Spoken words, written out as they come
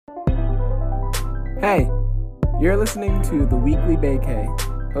Hey, you're listening to The Weekly Vacay,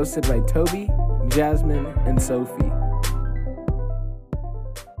 hosted by Toby, Jasmin, and Sophie.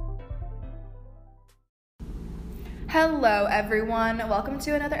 Hello, everyone. Welcome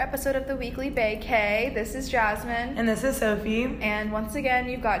to another episode of The Weekly Vacay. This is Jasmin. And this is Sophie. And once again,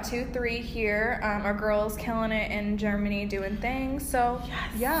 you've got 2-3 here. Our girls killing it in Germany, doing things. So,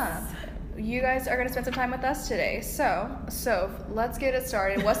 yeah, you guys are going to spend some time with us today. So, let's get it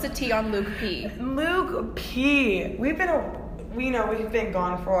started. What's the tea on Luke P? Luke P. We've been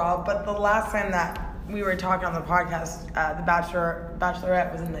gone for a while, but the last time that we were talking on the podcast, the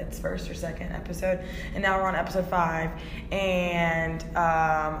Bachelorette was in its first or second episode, and now we're on episode 5, and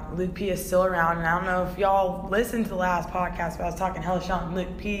Luke P is still around. And I don't know if y'all listened to the last podcast, but I was talking hella shit on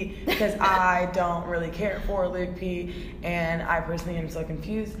Luke P because I don't really care for Luke P, and I personally am so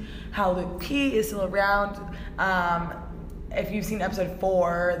confused how Luke P is still around. If you've seen episode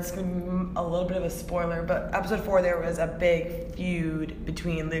 4, it's going to be a little bit of a spoiler, but episode 4 there was a big feud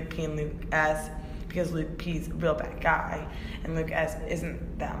between Luke P and Luke S, because Luke P's a real bad guy, and Luke S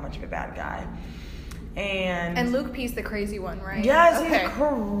isn't that much of a bad guy. And Luke P's the crazy one, right? Yes, okay. He's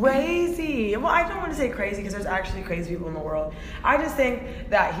crazy. Well, I don't want to say crazy because there's actually crazy people in the world. I just think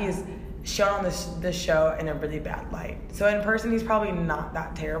that he's shown on this show in a really bad light. So in person, he's probably not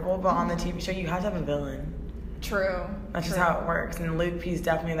that terrible, but on the TV show, you have to have a villain. True. That's just how it works, and Luke P's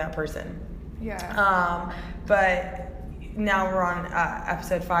definitely that person. Yeah. But now we're on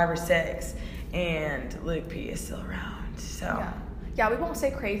episode 5 or 6. And Luke P is still around, so. Yeah, we won't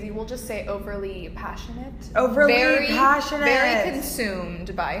say crazy. We'll just say overly passionate. Very passionate. Very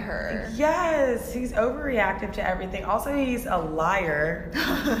consumed by her. Yes, he's overreactive to everything. Also, he's a liar.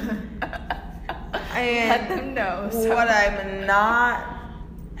 And let them know. What I'm not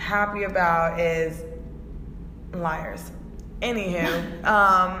happy about is liars. Anywho,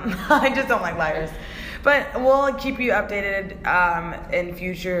 I just don't like liars. But we'll keep you updated in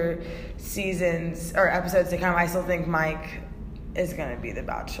future seasons or episodes to come. I still think Mike is going to be the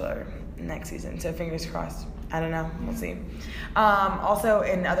Bachelor next season. So fingers crossed. I don't know. We'll see. Also,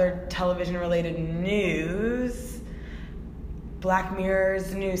 in other television-related news, Black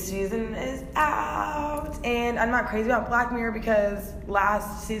Mirror's new season is out. And I'm not crazy about Black Mirror because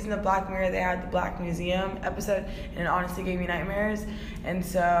last season of Black Mirror, they had the Black Museum episode, and it honestly gave me nightmares. And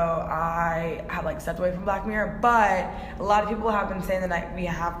so I have stepped away from Black Mirror. But a lot of people have been saying that we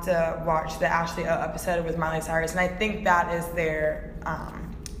have to watch the Ashley O episode with Miley Cyrus. And I think that is their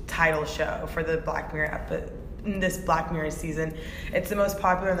title show for the Black Mirror this Black Mirror season. It's the most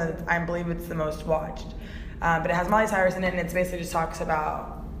popular and I believe it's the most watched. But it has Miley Cyrus in it, and it basically just talks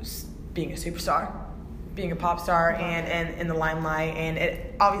about being a superstar, being a pop star, and in the limelight. And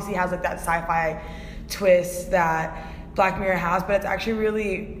it obviously has that sci-fi twist that Black Mirror has, but it's actually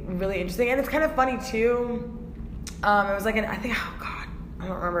really, really interesting. And it's kind of funny, too. It was I don't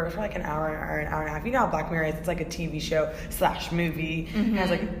remember. It was probably an hour or an hour and a half. You know how Black Mirror is. It's like a TV show / movie. Mm-hmm. It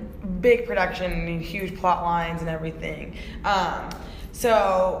has big production and huge plot lines and everything.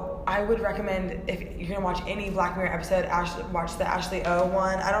 So I would recommend, if you're going to watch any Black Mirror episode, watch the Ashley O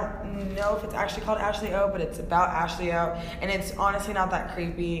one. I don't know if it's actually called Ashley O, but it's about Ashley O, and it's honestly not that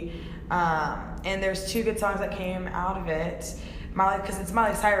creepy. And there's 2 good songs that came out of it. Because it's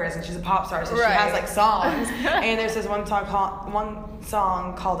Miley Cyrus, and she's a pop star, so right. She has songs. And there's this one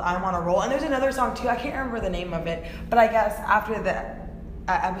song called I'm on a Roll. And there's another song, too. I can't remember the name of it, but I guess after the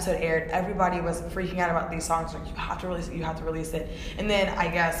episode aired, everybody was freaking out about these songs. You have to release it. And then I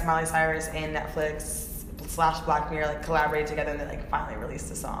guess Miley Cyrus and Netflix / Black Mirror collaborated together, and they finally released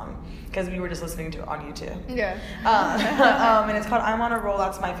the song because we were just listening to it on YouTube. Yeah. And it's called I'm on a Roll.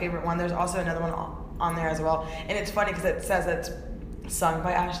 That's my favorite one. There's also another one on there as well, and it's funny because it says it's sung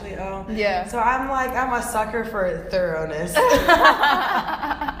by Ashley O. Yeah. So I'm a sucker for thoroughness.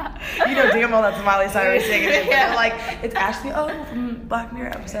 Damn well that's Miley Cyrus singing it. Yeah. It's Ashley O from Black Mirror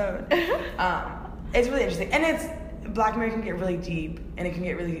episode. It's really interesting, and Black Mirror can get really deep, and it can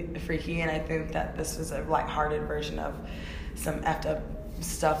get really freaky, and I think that this was a lighthearted version of some effed up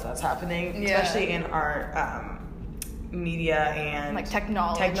stuff that's happening, especially in our media and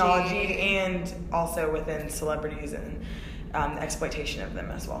technology, and also within celebrities and the exploitation of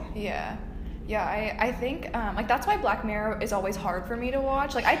them as well. Yeah, I think that's why Black Mirror is always hard for me to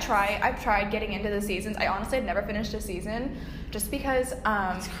watch. I've tried getting into the seasons. I honestly have never finished a season just because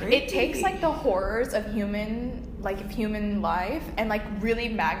it takes the horrors of human life and really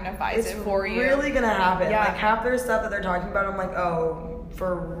magnifies it for you. It's really gonna happen. Half their stuff that they're talking about, I'm oh,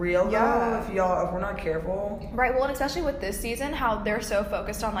 for real though? If we're not careful. Right, well, and especially with this season, how they're so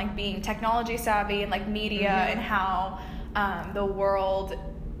focused on being technology savvy and media, and how the world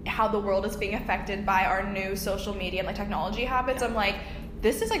how the world is being affected by our new social media and like technology habits, I'm like,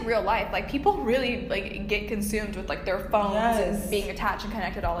 this is like real life. Like people really like get consumed with like their phones and being attached and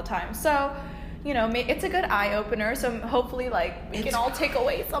connected all the time. So, you know, it's a good eye opener. So hopefully, like we can all take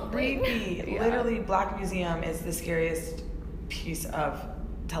away something. Creepy. Yeah. Literally, Black Museum is the scariest piece of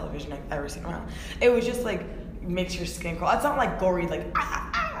television I've ever seen around. It was just like makes your skin crawl. It's not like gory, like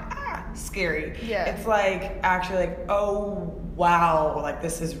scary. Yeah. It's like actually like, oh wow, like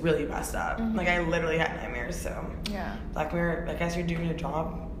this is really messed up. Like I literally had nightmares. So yeah, Black Mirror, I guess you're doing your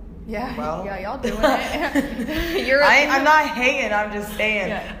job. Yeah. Well, yeah, y'all doing it. I'm not hating. I'm just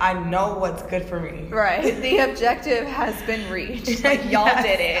saying I know what's good for me. Right. The objective has been reached. Like y'all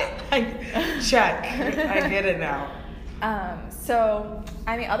did it. Check. I get it now. So,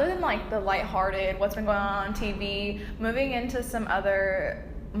 I mean, other than like the lighthearted, what's been going on TV, moving into some other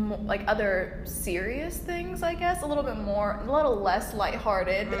serious things, I guess, a little less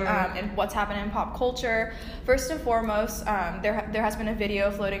lighthearted, and what's happening in pop culture. First and foremost, there has been a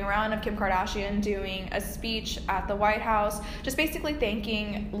video floating around of Kim Kardashian doing a speech at the White House, just basically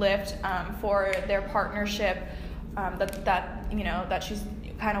thanking Lyft for their partnership that she's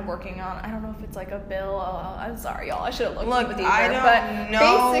kind of working on. I don't know if it's like a bill. I'm sorry, y'all. I should have looked into either. But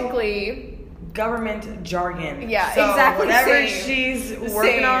basically, government jargon. Yeah, so exactly. Whatever she's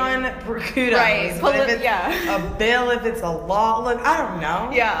working on, kudos. Right. But if it's a bill, if it's a law, look, I don't know.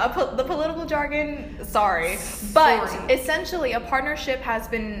 Yeah, the political jargon. Sorry, but essentially, a partnership has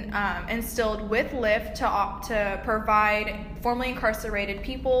been instilled with Lyft to provide formerly incarcerated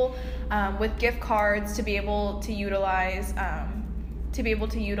people with gift cards to be able to utilize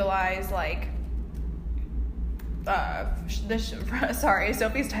like. Sorry,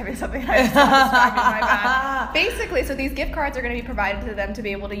 Sophie's typing something. I just got distracted, my bad. Basically, so these gift cards are going to be provided to them to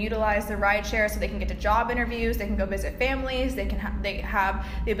be able to utilize the rideshare, so they can get to job interviews, they can go visit families, they have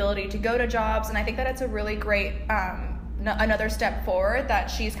the ability to go to jobs, and I think that it's a really great another step forward that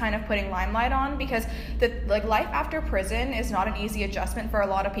she's kind of putting limelight on, because life after prison is not an easy adjustment for a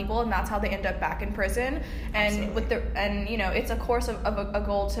lot of people, and that's how they end up back in prison. And it's a course of a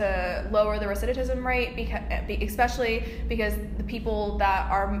goal to lower the recidivism rate, especially because the people that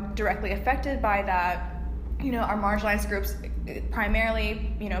are directly affected by that, are marginalized groups,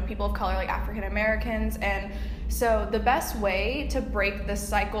 primarily, people of color like African Americans. And so the best way to break the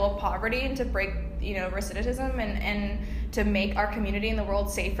cycle of poverty and to break recidivism and to make our community and the world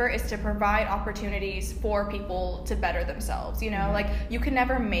safer is to provide opportunities for people to better themselves. Like you can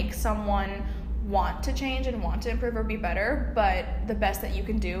never make someone want to change and want to improve or be better, but the best that you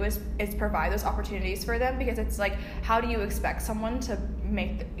can do is provide those opportunities for them, because it's like, how do you expect someone to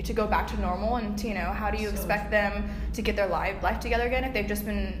go back to normal, and how do you expect them to get their life together again if they've just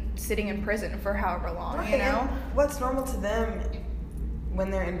been sitting in prison for however long? And what's normal to them when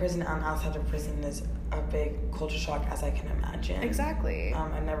they're in prison and outside of prison is a big culture shock, as I can imagine. Exactly.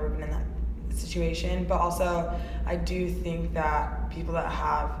 I've never been in that situation, but also I do think that people that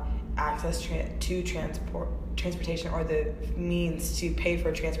have access to transportation, or the means to pay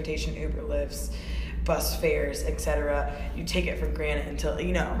for transportation, Uber, Lyfts, bus fares, etc., you take it for granted until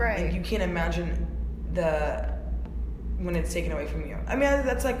right. Like you can't imagine when it's taken away from you. I mean,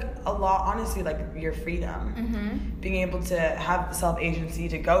 that's like a lot, honestly, like your freedom. Being able to have self-agency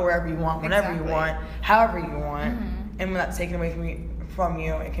to go wherever you want, whenever you want, however you want. And when that's taken away from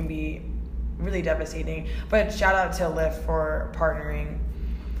you, it can be really devastating. But shout out to Lyft for partnering.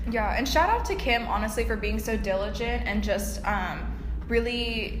 Yeah, and shout out to Kim, honestly, for being so diligent and just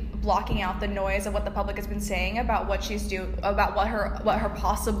really blocking out the noise of what the public has been saying about what she's about what her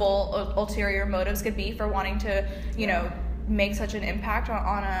possible ulterior motives could be for wanting to make such an impact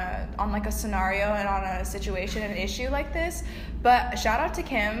on like a scenario and on a situation and an issue like this. But shout out to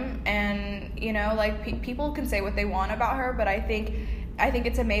Kim, and people can say what they want about her, but I think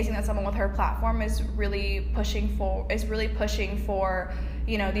it's amazing that someone with her platform is really pushing for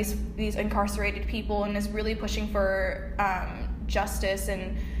these incarcerated people, and is really pushing for justice,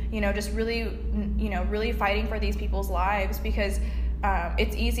 and just really fighting for these people's lives, because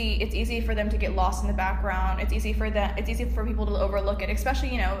it's easy for them to get lost in the background. It's easy for people to overlook it,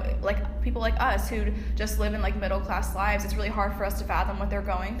 especially like people like us who just live in like middle class lives. It's really hard for us to fathom what they're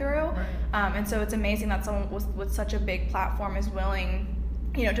going through. And so it's amazing that someone with such a big platform is willing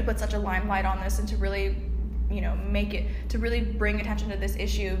to put such a limelight on this, and to really to really bring attention to this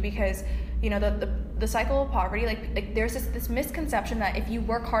issue, because the cycle of poverty, like there's this misconception that if you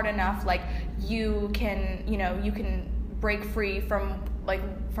work hard enough, like you can break free from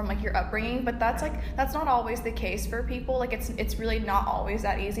your upbringing, but that's not always the case for people. Like it's really not always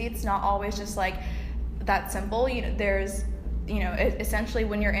that easy. It's not always just like that simple. There's essentially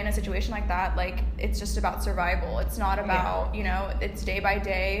when you're in a situation like that, like, it's just about survival. It's not about, it's day by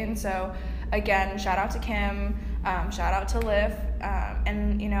day. And so, again, shout out to Kim, shout out to Liv,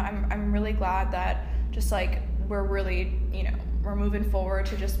 and, I'm really glad that just, like, we're really, we're moving forward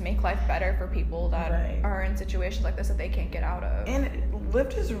to just make life better for people that are in situations like this that they can't get out of. And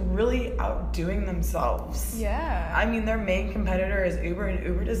Lyft is really outdoing themselves. Yeah. I mean, their main competitor is Uber, and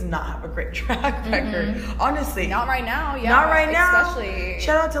Uber does not have a great track record. Honestly. Not right now, yeah. Not right now. Especially.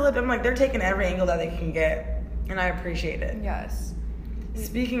 Shout out to Lyft. I'm like, they're taking every angle that they can get, and I appreciate it. Yes.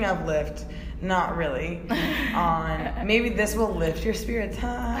 Speaking of Lyft, not really. Maybe this will lift your spirits, if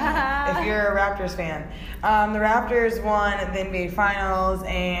you're a Raptors fan. The Raptors won the NBA Finals,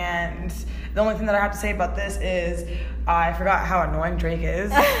 and the only thing that I have to say about this is I forgot how annoying Drake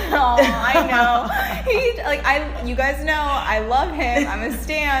is. Oh, I know. You guys know I love him. I'm a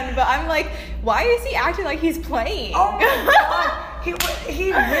stan, but I'm like, why is he acting like he's playing? Oh my God. He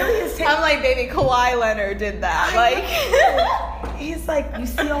really is taking... I'm like, baby, Kawhi Leonard did that. He's like, you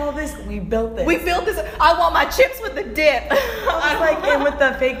see all this? We built this. I want my chips with the dip. I was like, and with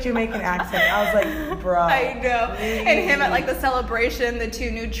the fake Jamaican accent. I was like, bro. I know. Please. And him at, like, the celebration, the 2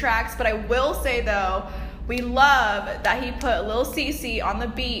 new tracks. But I will say, though, we love that he put Lil Cece on the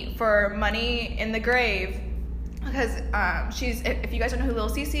beat for Money in the Grave. Because if you guys don't know who Lil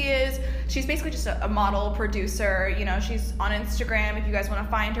Cece is, she's basically just a model, producer. She's on Instagram if you guys want to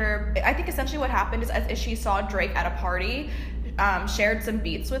find her. I think essentially what happened is she saw Drake at a party, shared some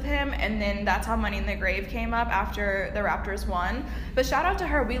beats with him, and then that's how Money in the Grave came up after the Raptors won. But shout out to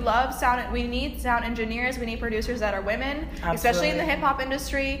her. We love sound. We need sound engineers. We need producers that are women, Absolutely. Especially in the hip hop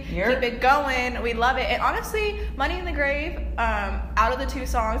industry. Keep it going. We love it. And honestly, Money in the Grave, out of the 2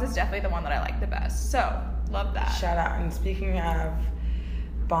 songs, is definitely the one that I like the best. So love that. Shout out. And speaking of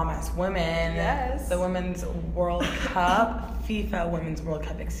bomb-ass women, yes. The Women's World Cup, FIFA Women's World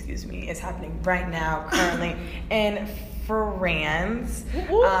Cup, is happening right now, currently in France.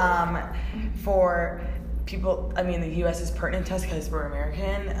 For people, I mean, the U.S. is pertinent to us because we're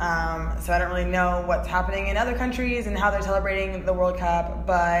American, so I don't really know what's happening in other countries and how they're celebrating the World Cup,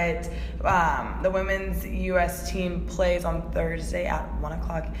 but the women's U.S. team plays on Thursday at 1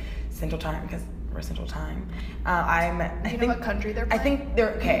 o'clock Central Time, because we're Central Time. I think what country they're playing? I think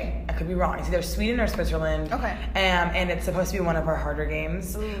they're, okay, I could be wrong. It's either Sweden or Switzerland. Okay. And it's supposed to be one of our harder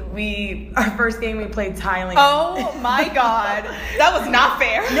games. Our first game we played Thailand. Oh my God. That was not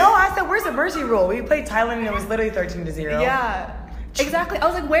fair. No, I said, where's the mercy rule? We played Thailand and it was literally 13-0. Yeah. Exactly. I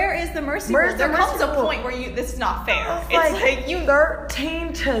was like, where is the mercy rule? There comes a point where this is not fair. It's like you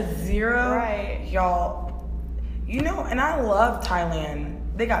 13-0. Right. Y'all, and I love Thailand.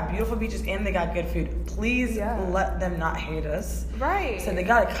 They got beautiful beaches and they got good food. Please let them not hate us. Right. So they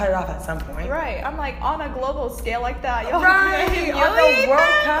got to cut it off at some point. Right. I'm like, on a global scale like that. Y'all right. On the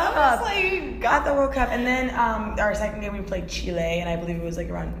World Cup. I was like, got the World Cup. And then our second game we played Chile, and I believe it was like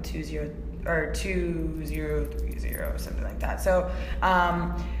around 2-0 or 2-0, 3-0, something like that. So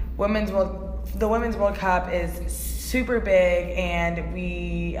the Women's World Cup is super big, and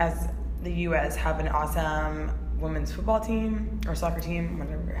we as the U.S. have an awesome women's football team or soccer team,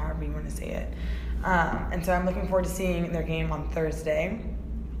 whatever, however you want to say it. And so I'm looking forward to seeing their game on Thursday.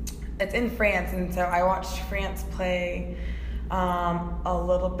 It's in France, and so I watched France play a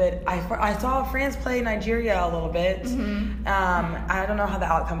little bit. I saw France play Nigeria a little bit. Mm-hmm. I don't know how the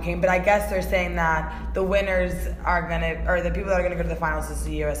outcome came, but I guess they're saying that the winners are or the people that are gonna go to the finals is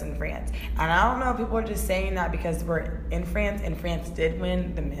the U.S. and France. And I don't know if people are just saying that because we're in France, and France did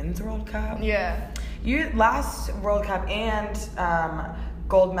win the Men's World Cup. Yeah. Last World Cup and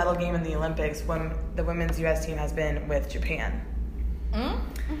gold medal game in the Olympics, when the women's U.S. team has been with Japan.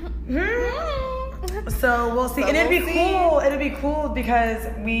 Mm-hmm. Mm-hmm. So we'll see. And it'd be cool. It'd be cool because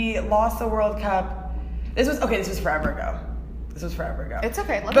we lost the World Cup. This was forever ago. It's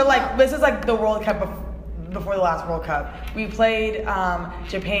okay. This is like the World Cup before the last World Cup. We played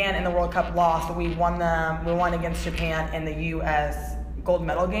Japan in the World Cup, lost, but we won against Japan in the U.S. gold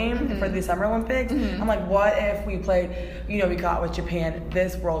medal game for the Summer Olympics. I'm like, what if we played, we got with Japan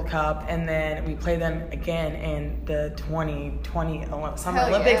this World Cup, and then we play them again in the 2020 Summer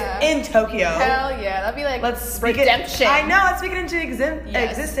Olympics in Tokyo. Hell yeah, that'd be like redemption. I know, let's speak it into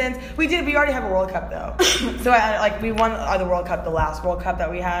existence. We already have a World Cup though. So we won the World Cup, the last World Cup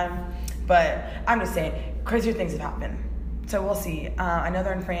that we had, but I'm just saying, crazier things have happened. So we'll see. I know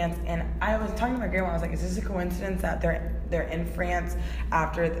they're in France, and I was talking to my grandma. I was like, "Is this a coincidence that they're in France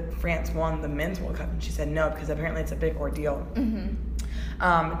after France won the Men's World Cup?" And she said, "No, because apparently it's a big ordeal to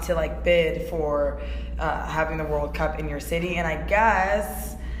bid for having the World Cup in your city." And I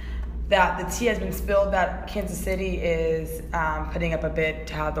guess that the tea has been spilled that Kansas City is putting up a bid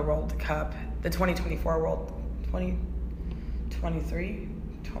to have the World Cup, the 2024 World 2023.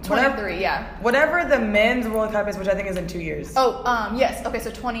 23, yeah. Whatever the men's World Cup is, which I think is in 2 years. Oh, yes. Okay,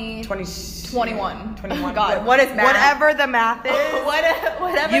 so 21. 21. God, what is math? Whatever the math is.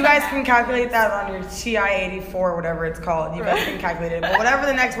 Whatever. You guys can calculate that on your TI-84, whatever it's called. You guys can calculate it. But whatever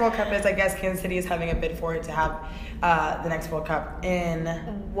the next World Cup is, I guess Kansas City is having a bid for it to have the next World Cup in...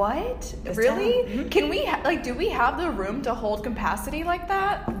 What? Really? Mm-hmm. Can we, do we have the room to hold capacity like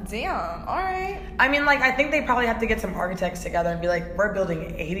that? Damn. All right. I mean, I think they probably have to get some architects together and be like, we're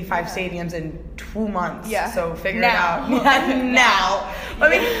building 85 stadiums in 2 months. Yeah. So figure it out. Now. I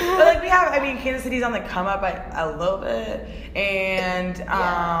mean, but Kansas City's on the come up a little bit. And,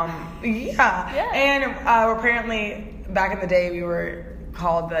 yeah. And apparently, back in the day, we were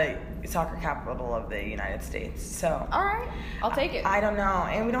called the soccer capital of the United States. So. All right. I'll take it. I don't know.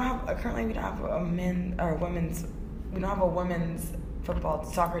 And we don't have a women's football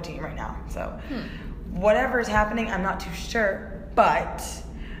soccer team right now. So whatever is happening, I'm not too sure. But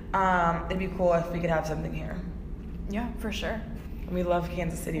it'd be cool if we could have something here. Yeah, for sure. We love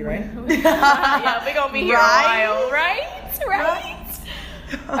Kansas City, right? Yeah, we gonna be here a while, right?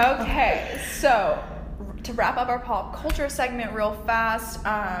 Okay, so to wrap up our pop culture segment real fast,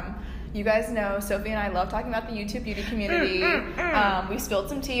 you guys know Sophie and I love talking about the YouTube beauty community. We spilled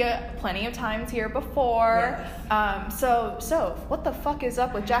some tea plenty of times here before. Yes. So what the fuck is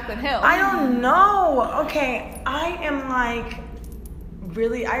up with Jaclyn Hill? I don't know. Okay, I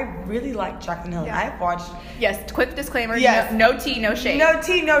really like Jaclyn Hill. Yeah. I've watched. Yes. Quick disclaimer. Yes. No tea, no shade. No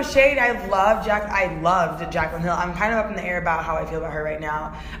tea, no shade. I loved Jaclyn Hill. I'm kind of up in the air about how I feel about her right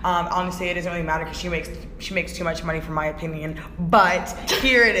now. Honestly, it doesn't really matter because she makes too much money, for my opinion. But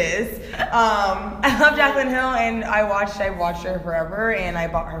here it is. I love Jaclyn Hill, and I've watched her forever. And I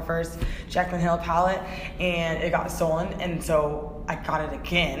bought her first Jaclyn Hill palette, and it got stolen, and so I got it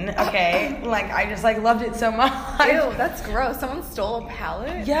again. Okay, I just loved it so much. Ew, that's gross. Someone stole a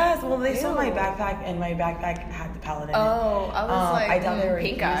palette? Yes, well, they stole my backpack, and my backpack had the palette in it. Oh, I was I thought they were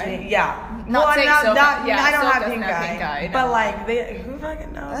pink eye. Yeah. I don't have pink eye. No. But who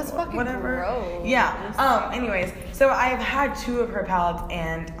fucking knows? That's fucking whatever. gross. Yeah. Anyways, so I've had 2 of her palettes,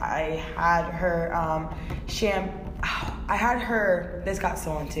 and I had her this got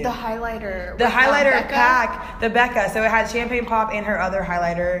stolen too. The highlighter pack, the Becca. So it had Champagne Pop and her other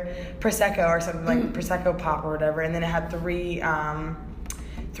highlighter, Prosecco or something Prosecco Pop or whatever. And then it had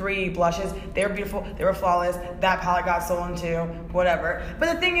 3 blushes. They were beautiful. They were flawless. That palette got stolen too. Whatever.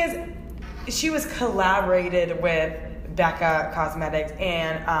 But the thing is, she was collaborated with Becca Cosmetics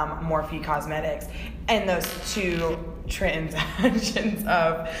and Morphe Cosmetics, and those 2 transactions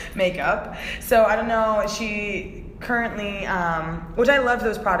of makeup. So I don't know. She currently, which I loved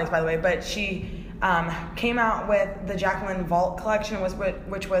those products, by the way, but she came out with the Jaclyn Vault collection,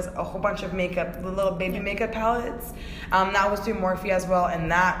 which was a whole bunch of makeup, the little baby makeup palettes. That was through Morphe as well,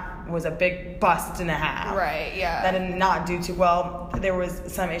 and that was a big bust and a half. Right, yeah. That did not do too well. There was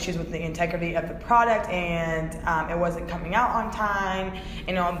some issues with the integrity of the product, and it wasn't coming out on time.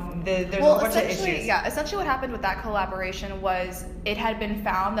 There's a whole bunch of issues. Yeah, essentially what happened with that collaboration was it had been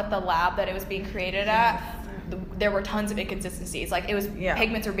found that the lab that it was being created at, there were tons of inconsistencies.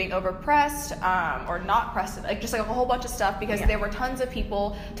 Pigments were being overpressed or not pressed, a whole bunch of stuff, because there were tons of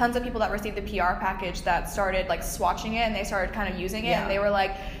people that received the PR package that started swatching it, and they started kind of using it, and they were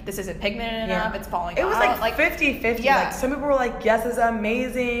like, this isn't pigmented enough, it's falling out. It was 50-50. Yeah. Some people were like, yes, this is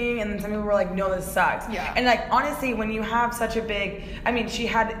amazing, and then some people were like, no, this sucks. Yeah. And honestly, when you have such a big, she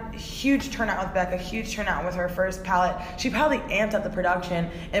had huge turnout with Becca, huge turnout with her first palette. She probably amped up the production,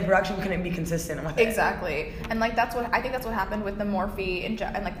 and production couldn't be consistent with it. Exactly. And I think that's what happened with the Morphe and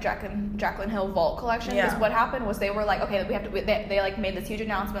Jaclyn Hill Vault collection. Because what happened was they were like, okay, we have to. They made this huge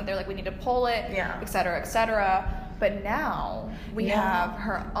announcement. They're like, we need to pull it, et cetera, et cetera. But now we have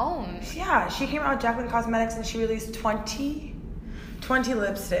her own. Yeah, she came out with Jaclyn Cosmetics, and she released 20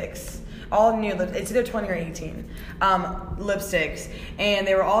 lipsticks. All nude lipsticks. It's either 20 or 18 lipsticks, and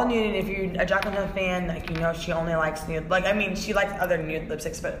they were all nude. And if you're a Jaclyn Hill fan, she only likes nude. She likes other nude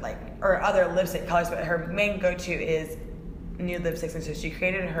lipsticks, but or other lipstick colors. But her main go-to is nude lipsticks, and so she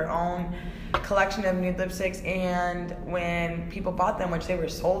created her own collection of nude lipsticks. And when people bought them, which they were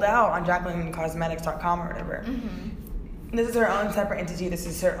sold out on JaclynCosmetics.com or whatever. Mm-hmm. This is her own separate entity. This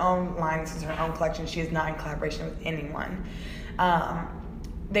is her own line. This is her own collection. She is not in collaboration with anyone.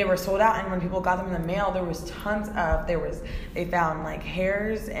 They were sold out, and when people got them in the mail, there was they found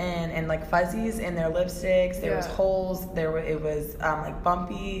hairs and fuzzies in their lipsticks. There was holes. It was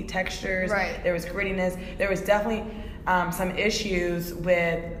bumpy textures. Right. There was grittiness. There was definitely some issues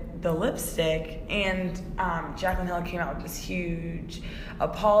with the lipstick, and Jaclyn Hill came out with this huge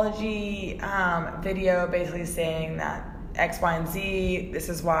apology video basically saying that X, Y, and Z, this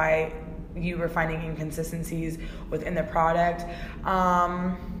is why you were finding inconsistencies within the product,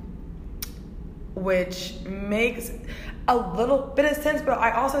 which makes a little bit of sense, but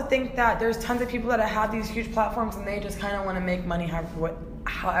I also think that there's tons of people that have these huge platforms and they just kind of want to make money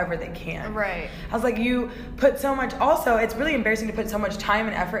however they can. Right. I was like, you put so much, also it's really embarrassing to put so much time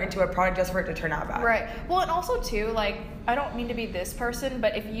and effort into a product just for it to turn out bad. Right. Well, and also too, like, I don't mean to be this person,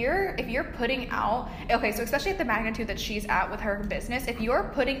 but if you're putting out, okay, so especially at the magnitude that she's at with her business, if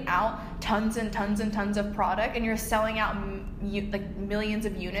you're putting out tons and tons and tons of product and you're selling out like millions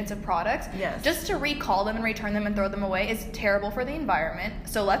of units of products, yes, just to recall them and return them and throw them away is terrible for the environment.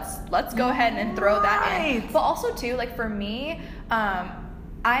 So let's go ahead and throw that in. But also too, like for me,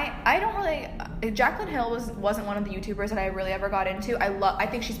 I don't really. Jaclyn Hill wasn't one of the YouTubers that I really ever got into. I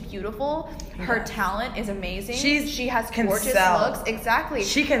think she's beautiful. Her talent is amazing. She has gorgeous looks. Exactly.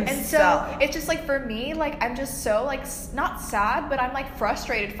 She can sell. So it's just like for me, like I'm just so like not sad, but I'm like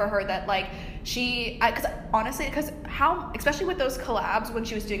frustrated for her that like because honestly, how, especially with those collabs when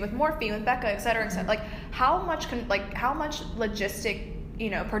she was doing with Morphe, with Becca, et cetera, like how much logistic,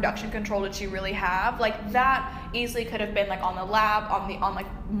 production control did she really have? Like that easily could have been like on the lab, on like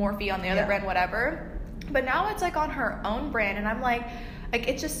Morphe, on the other brand, whatever. But now it's like on her own brand, and I'm like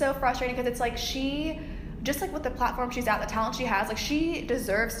it's just so frustrating because it's like she, just like with the platform she's at, the talent she has, like she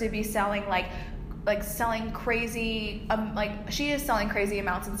deserves to be selling selling crazy, she is selling crazy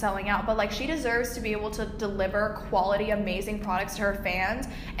amounts and selling out, but like she deserves to be able to deliver quality, amazing products to her fans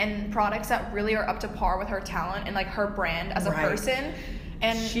and products that really are up to par with her talent and like her brand as a person.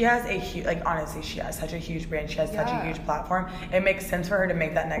 And she has a huge, honestly, she has such a huge brand. She has such a huge platform. It makes sense for her to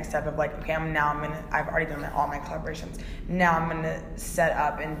make that next step of like, okay, I've already done all my collaborations. Now I'm going to set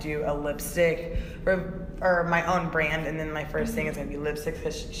up and do a lipstick or my own brand. And then my first thing is going to be lipstick,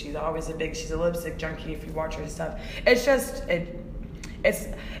 because she's always she's a lipstick junkie if you watch her stuff. It's just, it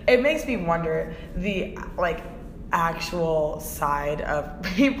makes me wonder the actual side of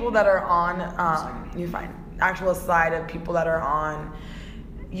people that are on, actual side of people that are on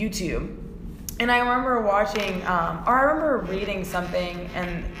YouTube. And I remember watching, or I remember reading something,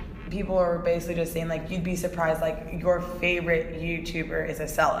 and people were basically just saying like, you'd be surprised, like your favorite YouTuber is a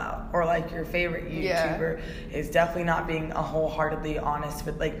sellout, or like your favorite YouTuber is definitely not being wholeheartedly honest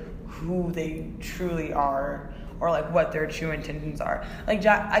with like who they truly are, or like what their true intentions are. Like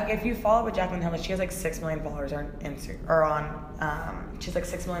if you follow with Jaclyn Hill, she has like 6 million followers on she has like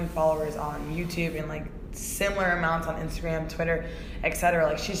 6 million followers on YouTube, and like similar amounts on Instagram, Twitter, etc.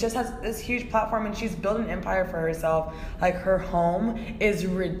 Like she just has this huge platform, and she's built an empire for herself. Like her home is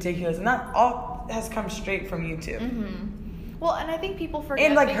ridiculous, and that all has come straight from YouTube. Mm-hmm. Well, and I think people forget,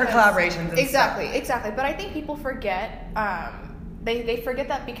 and like her collaborations and exactly. But I think people forget. They forget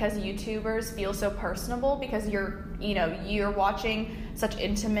that because YouTubers feel so personable, because you're watching such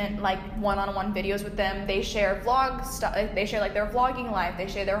intimate, like one-on-one videos with them. They share vlog stuff. They share like their vlogging life. They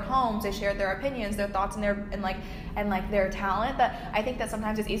share their homes. They share their opinions, their thoughts, and their talent. That I think that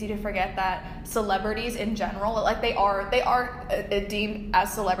sometimes it's easy to forget that celebrities in general, like they are deemed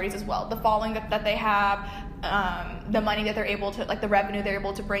as celebrities as well. The following that they have. The money that they're able to, like the revenue they're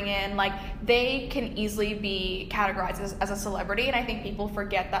able to bring in, like they can easily be categorized as a celebrity. And I think people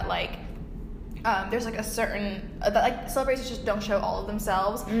forget that there's like a certain that like celebrities just don't show all of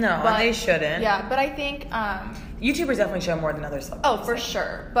themselves. No, but they shouldn't. Yeah, but I think YouTubers definitely show more than other celebrities. Oh, for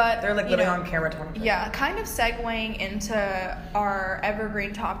sure. But they're like living on camera 24. Yeah, kind of segueing into our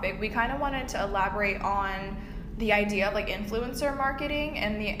evergreen topic, we kind of wanted to elaborate on the idea of like influencer marketing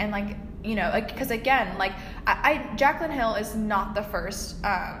because again, like Jaclyn Hill is not the first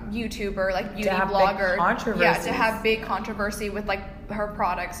YouTuber, like beauty blogger, to have big controversy with like her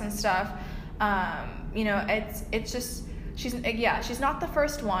products and stuff. It's just she's not the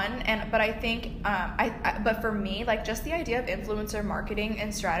first one, but I think but for me, like just the idea of influencer marketing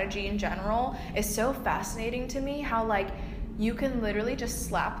and strategy in general is so fascinating to me. How like you can literally just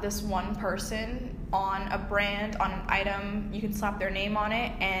slap this one person on a brand, on an item, you can slap their name on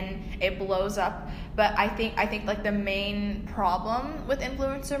it and it blows up. But I think like the main problem with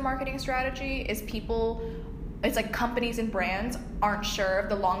influencer marketing strategy is it's like companies and brands aren't sure of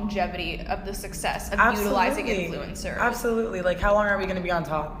the longevity of the success of utilizing influencers. Absolutely. Like how long are we going to be on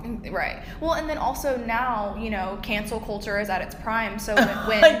top? Right. Well, and then also now, cancel culture is at its prime. So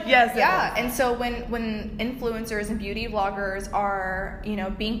when and so when influencers and beauty vloggers are,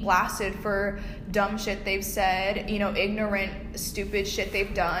 being blasted for dumb shit they've said, ignorant, stupid shit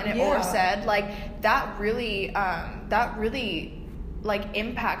they've done or said, like that really like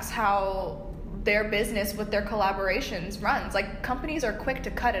impacts how their business with their collaborations runs. Like companies are quick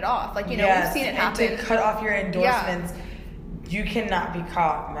to cut it off. Like, you know, we've seen it happen. And to cut off your endorsements, you cannot be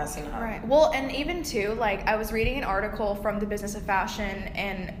caught messing up. Right. Well, and even too, like I was reading an article from the Business of Fashion,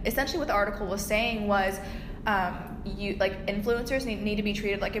 and essentially what the article was saying was, you like influencers need to be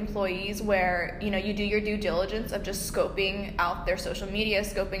treated like employees, where, you know, you do your due diligence of just scoping out their social media,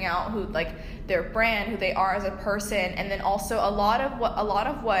 scoping out who, like, their brand, who they are as a person. And then also a lot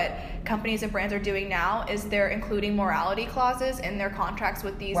of what companies and brands are doing now is they're including morality clauses in their contracts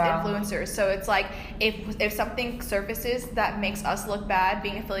with these influencers. So it's like if something surfaces that makes us look bad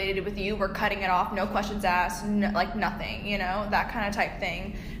being affiliated with you, we're cutting it off, no questions asked, like nothing, you know, that kind of type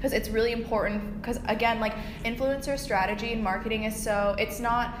thing. Because it's really important, because again, like influencer strategy and marketing is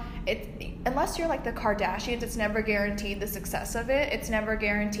unless you're like the Kardashians, it's never guaranteed the success of it. It's never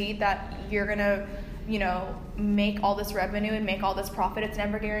guaranteed that you're gonna, you know, make all this revenue and make all this profit. It's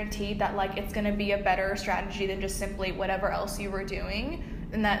never guaranteed that like it's gonna be a better strategy than just simply whatever else you were doing.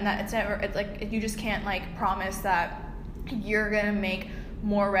 And that it's like you just can't like promise that you're gonna make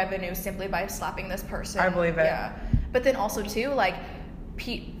more revenue simply by slapping this person. I believe it. Yeah. But then also too, like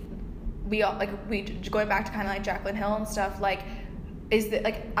we going back to kind of like Jaclyn Hill and stuff, like is that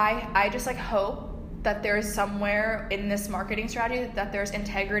like I just like hope that there's somewhere in this marketing strategy that there's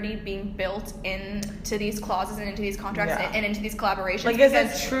integrity being built into these clauses and into these contracts and into these collaborations. Like, is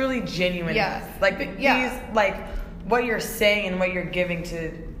it truly genuine? Yeah. Like these, like what you're saying and what you're giving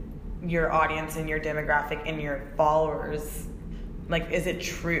to your audience and your demographic and your followers. Like, is it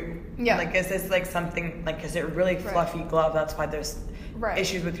true? Yeah. Like, is this like something, like, is it really fluffy glove? That's why there's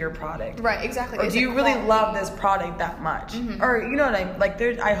issues with your product. Right, exactly. Or do you really love this product that much? Mm-hmm. Or, you know what I mean? Like,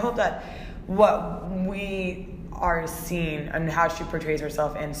 I hope that what we are seeing and how she portrays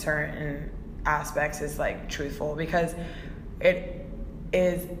herself in certain aspects is, like, truthful. Because it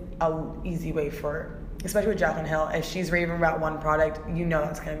is a easy way for, especially with Jaclyn Hill, if she's raving about one product, you know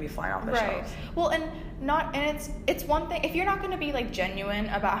that's going to be flying off the shelves. Well, and it's one thing, if you're not going to be like genuine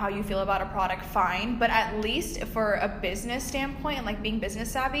about how you feel about a product, fine, but at least for a business standpoint and like being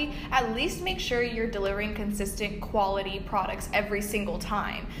business savvy, at least make sure you're delivering consistent quality products every single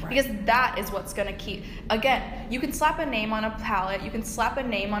time, because that is what's going to keep, again, you can slap a name on a palette, you can slap a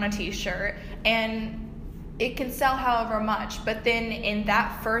name on a t-shirt, and it can sell however much, but then in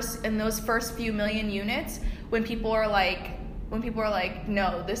those first few million units, when people are like,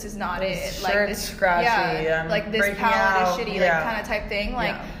 no, this is not it. Like this, scratchy, like this palette is shitty, like kind of type thing.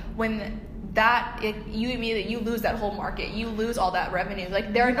 Like when you lose that whole market, you lose all that revenue. Like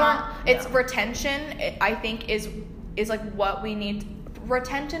it's retention. I think is like what we need.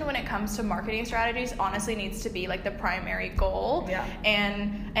 Retention when it comes to marketing strategies honestly needs to be like the primary goal. Yeah.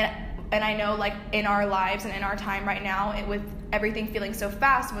 And I know, like, in our lives and in our time right now, with everything feeling so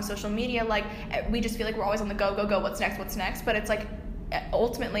fast and with social media, like, we just feel like we're always on the go, what's next? But it's like,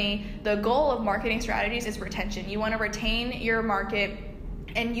 ultimately, the goal of marketing strategies is retention. You want to retain your market,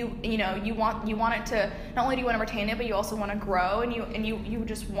 and you want it to, not only do you want to retain it, but you also want to grow, and you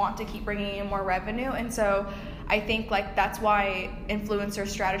just want to keep bringing in more revenue. And so I think, like, that's why influencer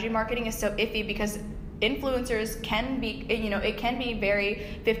strategy marketing is so iffy, because influencers can be, it can be very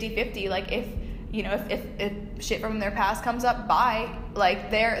 50-50. Like if shit from their past comes up, bye.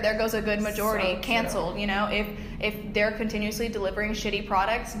 Like there goes a good majority. So canceled. If they're continuously delivering shitty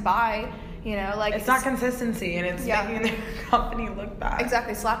products, bye. Like it's not consistency, and it's making their company look bad.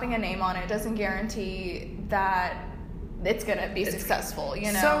 Exactly. Slapping a name on it doesn't guarantee that it's gonna be successful.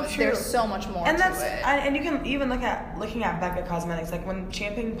 So true. There's so much more to it. And you can even looking at Becca Cosmetics. Like when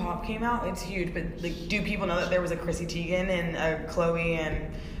Champagne Pop came out, it's huge. But like, do people know that there was a Chrissy Teigen and a Chloe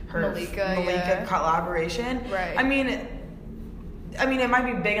and her Malika collaboration? Right. I mean, it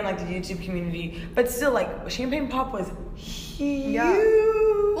might be big in like the YouTube community, but still, like Champagne Pop was huge. Yeah.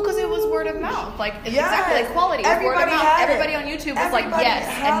 Well, because it was word of mouth, like exactly like quality. Word of mouth. Everybody on YouTube was like yes,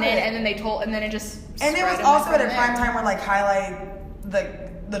 and then it just. And it was also at a prime time where like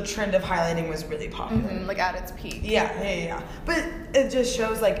the trend of highlighting was really popular, like at its peak. Yeah. But it just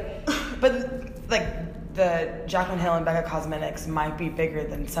shows like the Jaclyn Hill and Becca Cosmetics might be bigger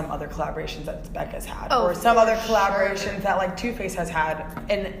than some other collaborations that Becca's had, or some other collaborations that like Too Faced has had,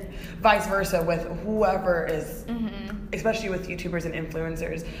 and vice versa with whoever is, especially with YouTubers and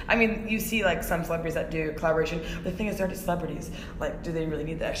influencers. I mean, you see like some celebrities that do collaboration. The thing is, they're just celebrities. Like, do they really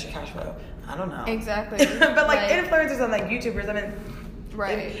need the extra cash flow? I don't know. Exactly. But like influencers and like YouTubers, I mean,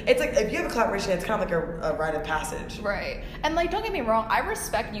 Right. It's like, if you have a collaboration, it's kind of like a rite of passage. Right. And, like, don't get me wrong, I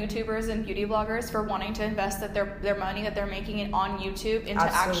respect YouTubers and beauty bloggers for wanting to invest their money that they're making on YouTube into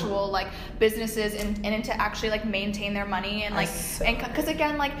actual, like, businesses and into actually, like, maintain their money and, like, and because,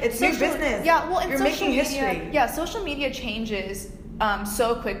 again, like, it's new business. Yeah, well, and you're social making media, history. Yeah, social media changes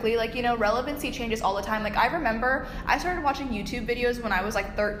so quickly. Like, you know, relevancy changes all the time. Like, I remember I started watching YouTube videos when I was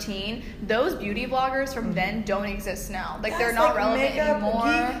like 13. Those beauty bloggers from then don't exist now. Like, they're not relevant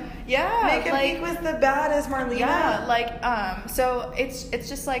anymore. Yeah, Makeup like, Geek was the baddest, Marlena. Yeah, like, so it's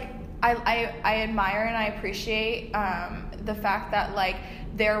just like I admire and I appreciate the fact that, like,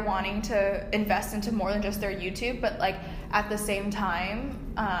 they're wanting to invest into more than just their YouTube, but, like, at the same time,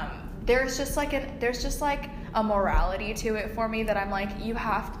 there's just like a morality to it for me that I'm like, you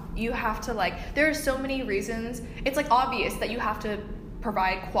have to, like, there are so many reasons. It's, like, obvious that you have to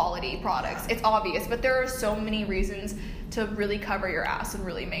provide quality products. It's obvious, but there are so many reasons to really cover your ass and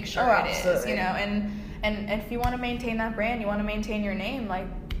really make sure it is, you know, and if you want to maintain that brand, you want to maintain your name, like,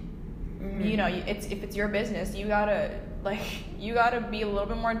 you know, if it's your business, you gotta be a little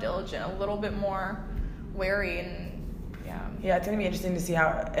bit more diligent, a little bit more wary, and yeah, it's gonna be interesting to see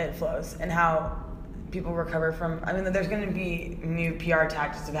how it flows and how people recover from. I mean, there's gonna be new PR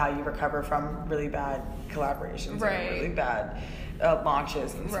tactics of how you recover from really bad collaborations, right? Or really bad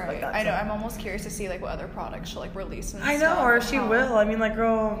launches and stuff like that. I know. I'm almost curious to see, like, what other products she'll, like, release. And I know, or she will. I mean, like,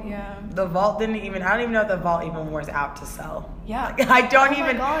 girl. Yeah. The Vault didn't even. I don't even know if the Vault even was out to sell. Yeah. Like, I don't my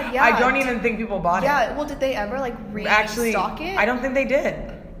even. God, yeah. I don't even think people bought it. Yeah. Well, did they ever, like, restock it? I don't think they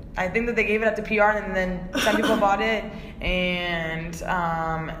did. I think that they gave it up to PR, and then some people bought it, and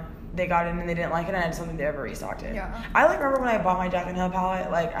they got it and they didn't like it, and I just don't think they ever restocked it. Yeah. I, like, remember when I bought my Jasmin Hill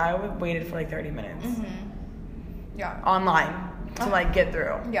palette, like, I waited for like 30 minutes. Yeah. Online to like get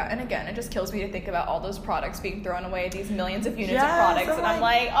through. Yeah, and again, it just kills me to think about all those products being thrown away, these millions of units Yes, of products, and, and I'm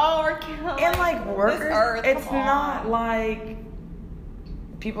like, oh, we're killing. And, like, workers, this earth, it's come on. not like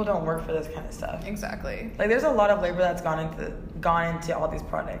people don't work for this kind of stuff. Exactly. Like, there's a lot of labor that's gone into all these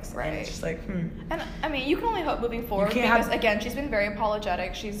products. Right. And it's just like, And I mean, you can only hope moving forward because, again, she's been very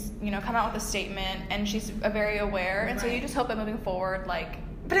apologetic. She's, you know, come out with a statement, and she's very aware. And so you just hope that moving forward, like.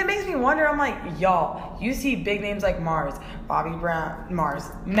 But it makes me wonder. I'm like, y'all, you see big names like Mac, NARS.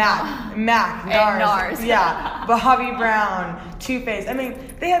 Yeah, Bobby Brown, Too Faced. I mean,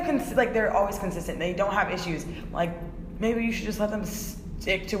 they have they're always consistent. They don't have issues. Like, maybe you should just let them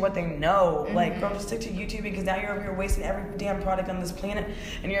stick to what they know. Like, girl, just stick to YouTube, because now you're over here wasting every damn product on this planet,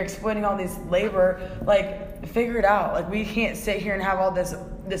 and you're exploiting all this labor. Like, figure it out. Like, we can't sit here and have all this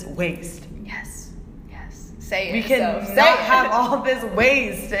waste. Yes. Say it. We can have all this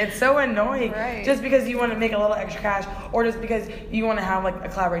waste. It's so annoying. Right. Just because you want to make a little extra cash, or just because you want to have, like, a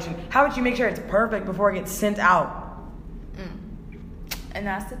collaboration. How would you make sure it's perfect before it gets sent out? And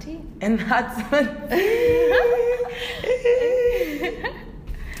that's the tea. And that's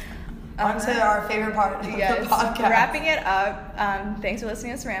on to our favorite part of the podcast. Wrapping it up. Thanks for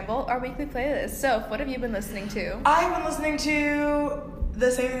listening to us ramble. Our weekly playlist. Soph, what have you been listening to? I've been listening to the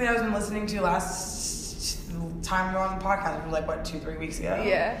same thing that I was been listening to last time we were on the podcast, which was like, what, 2-3 weeks ago?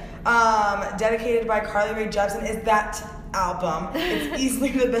 Yeah. Dedicated by Carly Rae Jepsen is that album. It's easily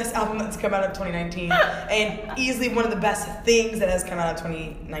the best album that's come out of 2019, and easily one of the best things that has come out of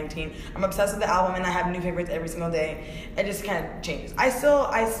 2019. I'm obsessed with the album, and I have new favorites every single day. It just kind of changes. I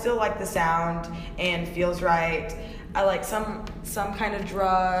still like the sound and Feels Right. I like some kind of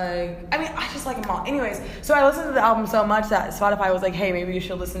drug. I mean, I just like them all. Anyways, so I listened to the album so much that Spotify was like, hey, maybe you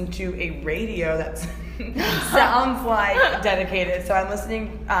should listen to a radio that sounds like Dedicated. So I've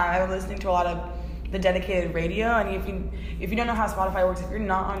been listening to a lot of the Dedicated radio. And if you don't know how Spotify works, if you're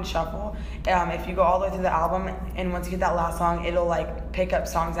not on shuffle, if you go all the way through the album, and once you hit that last song, it'll, like, pick up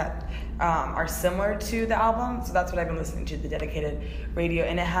songs that are similar to the album. So that's what I've been listening to, the Dedicated radio.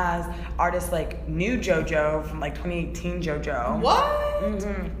 And it has artists like new JoJo from, like, 2018 JoJo. What?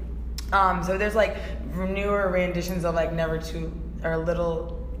 Mm-hmm. So there's, like, newer renditions of, like, Never Too or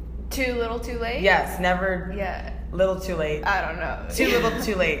Little. Too Little Too Late? Yes, Never. Yeah. Little Too Late. I don't know. Too Little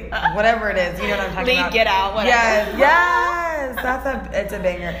Too Late. Whatever it is, you know what I'm talking about. Get Out, whatever. Yes, it's a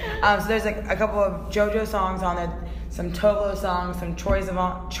banger. So there's, like, a couple of JoJo songs on there, some Tolo songs, some Troye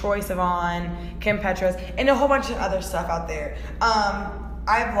Sivan, Kim Petras, and a whole bunch of other stuff out there.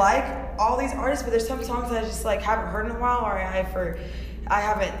 I like all these artists, but there's some songs that I just, like, haven't heard in a while, or I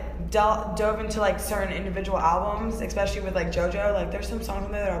haven't dove into, like, certain individual albums, especially with, like, JoJo. Like, there's some songs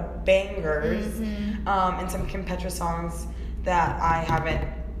on there that are bangers, and some Kim Petras songs that I haven't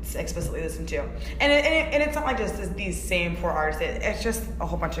explicitly listened to. And it's not like just these same 4 artists. It's just a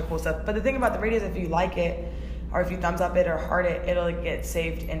whole bunch of cool stuff. But the thing about the radio is, if you like it, or if you thumbs up it or heart it, it'll get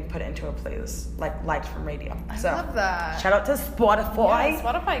saved and put it into a playlist, like liked from radio. I love that. Shout out to Spotify. Yeah,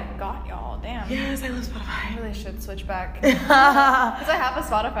 Spotify got y'all. Damn. Yes, I love Spotify. I really should switch back. Because I have a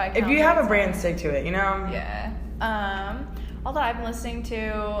Spotify account. If you have a brand, stick to it, you know? Yeah. All that I've been listening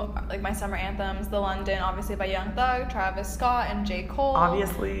to, like my summer anthems, The London, obviously by Young Thug, Travis Scott, and J. Cole.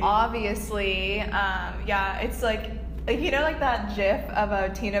 Obviously. Yeah, it's like you know, like that GIF of a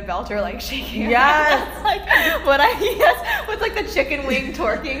Tina Belter like shaking her Yes. head? That's like what with like the chicken wing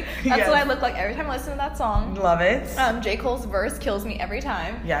twerking. That's what I look like every time I listen to that song. Love it. J. Cole's verse kills me every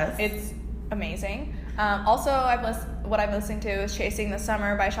time. Yes. It's amazing. Also, what I'm listening to is Chasing the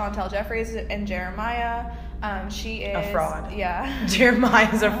Summer by Chantel Jeffries and Jeremiah. She is a fraud. Yeah.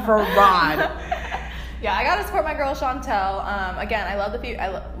 Jeremiah's a fraud. Yeah, I gotta support my girl Chantel. Again, I love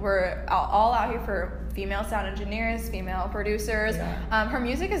we're all out here for female sound engineers, female producers. Yeah. Her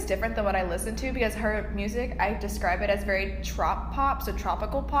music is different than what I listen to because her music, I describe it as very trop pop, so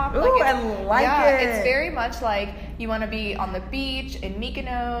tropical pop. Ooh, I like it. It's very much like you want to be on the beach in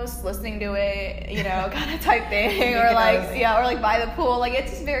Mykonos, listening to it, you know, kind of type thing, or like by the pool. Like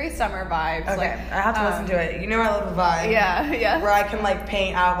it's just very summer vibes. Okay, like, I have to listen to it. You know I love a vibe. Yeah. Where I can like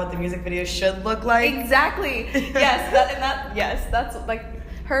paint out what the music video should look like. Exactly. Yes, that's like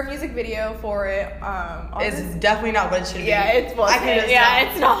her music video for it. It's definitely not what it should be. Yeah, it's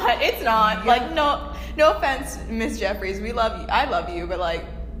it's not. It's not. Yeah. Like no offense, Miss Jeffries. We love you. I love you, but like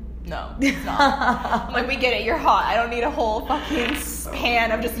no, it's not. Like we get it. You're hot. I don't need a whole fucking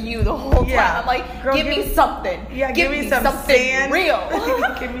span of just you the whole time. Yeah. I'm like, Girl, give me something. Yeah, give me some something sand. real.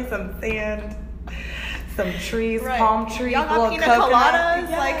 Give me some sand. Some trees, Right. palm trees, Y'all got little pina coconut. coladas?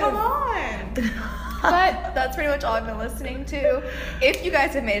 Yes. Like, come on. But that's pretty much all I've been listening to. If you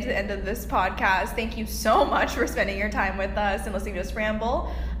guys have made it to the end of this podcast, thank you so much for spending your time with us and listening to us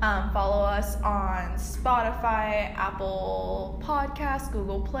ramble. Follow us on Spotify, Apple Podcasts,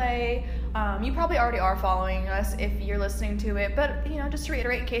 Google Play. You probably already are following us if you're listening to it. But, you know, just to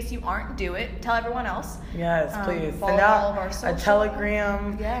reiterate, in case you aren't, do it. Tell everyone else. Yes, please. Follow Send all of our out a social.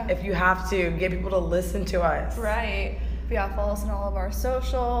 telegram if you have to. Get people to listen to us. Right. But yeah, follow us on all of our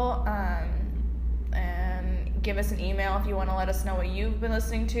social. And give us an email if you want to let us know what you've been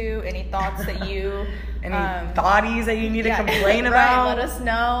listening to, any thoughts that you... Any thoughties that you need to complain right, about. let us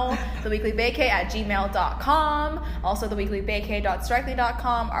know. theweeklybakey@gmail.com. Also,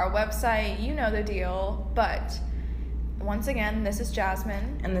 theweeklybakey.strikely.com. Our website, you know the deal. But once again, this is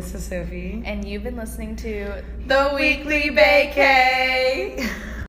Jasmine. And this is Sophie. And you've been listening to The Weekly Bakey.